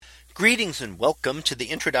Greetings and welcome to the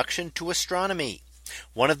introduction to astronomy.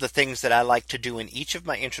 One of the things that I like to do in each of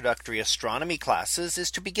my introductory astronomy classes is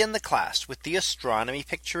to begin the class with the astronomy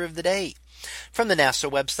picture of the day from the NASA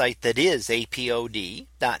website, that is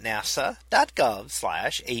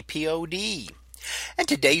apod.nasa.gov/apod. And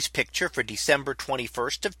today's picture for December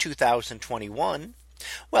 21st of 2021.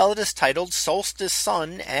 Well, it is titled Solstice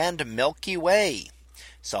Sun and Milky Way.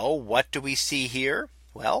 So what do we see here?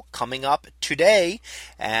 Well, coming up today,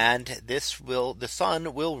 and the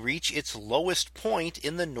sun will reach its lowest point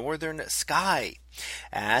in the northern sky.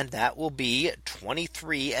 And that will be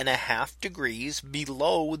 23.5 degrees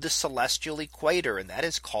below the celestial equator. And that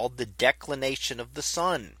is called the declination of the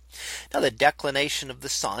sun. Now, the declination of the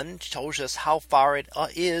sun shows us how far it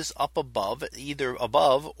is up above, either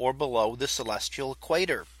above or below the celestial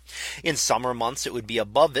equator. In summer months, it would be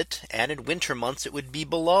above it, and in winter months, it would be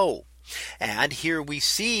below. And here we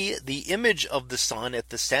see the image of the sun at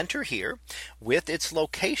the center here with its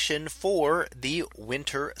location for the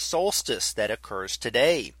winter solstice that occurs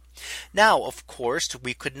today. Now, of course,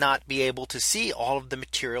 we could not be able to see all of the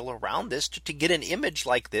material around this. To get an image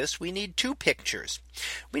like this, we need two pictures.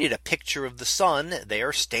 We need a picture of the sun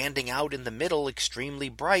there standing out in the middle, extremely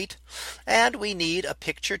bright. And we need a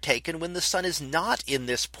picture taken when the sun is not in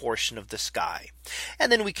this portion of the sky.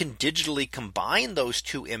 And then we can digitally combine those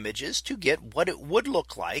two images to get what it would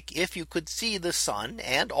look like if you could see the sun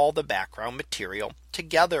and all the background material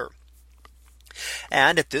together.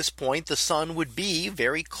 And at this point, the sun would be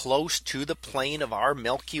very close to the plane of our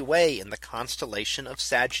Milky Way in the constellation of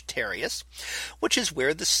Sagittarius, which is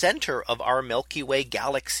where the center of our Milky Way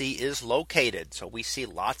galaxy is located. So we see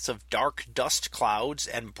lots of dark dust clouds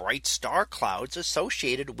and bright star clouds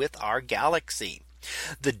associated with our galaxy.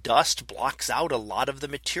 The dust blocks out a lot of the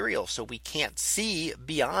material, so we can't see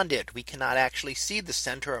beyond it. We cannot actually see the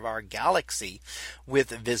center of our galaxy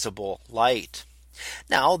with visible light.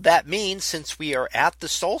 Now that means, since we are at the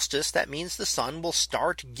solstice, that means the sun will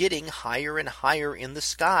start getting higher and higher in the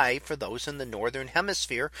sky for those in the northern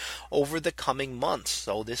hemisphere over the coming months.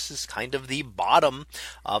 So this is kind of the bottom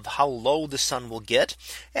of how low the sun will get.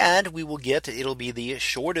 And it'll be the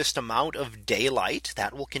shortest amount of daylight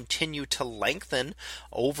that will continue to lengthen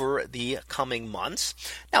over the coming months.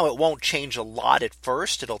 Now, it won't change a lot at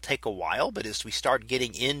first. It'll take a while. But as we start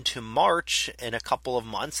getting into March in a couple of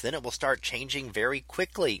months, then it will start changing very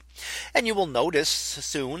quickly. And you will notice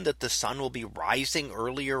soon that the sun will be rising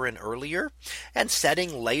earlier and earlier and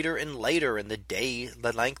setting later and later, and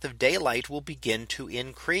the length of daylight will begin to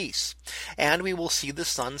increase. And we will see the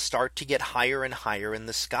sun start to get higher and higher in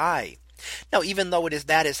the sky. Now, even though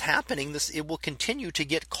that is happening, it will continue to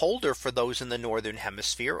get colder for those in the northern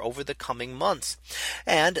hemisphere over the coming months.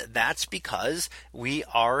 And that's because we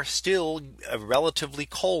are still relatively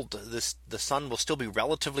cold. The sun will still be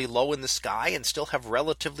relatively low in the sky and still have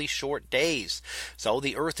relatively short days. So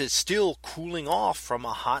the Earth is still cooling off from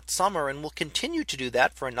a hot summer and will continue to do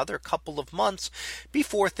that for another couple of months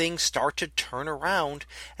before things start to turn around,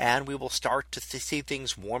 and we will start to see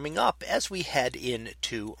things warming up as we head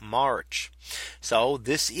into March. So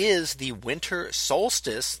this is the winter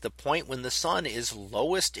solstice, the point when the sun is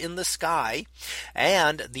lowest in the sky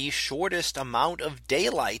and the shortest amount of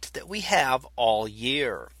daylight that we have all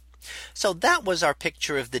year. So that was our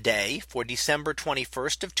picture of the day for December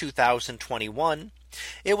 21st of 2021.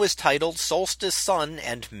 It was titled Solstice Sun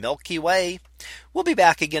and Milky Way. We'll be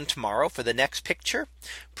back again tomorrow for the next picture,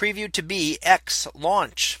 previewed to be X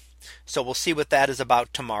launch. So we'll see what that is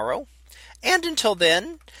about tomorrow. And until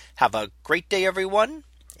then, have a great day, everyone,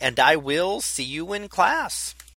 and I will see you in class.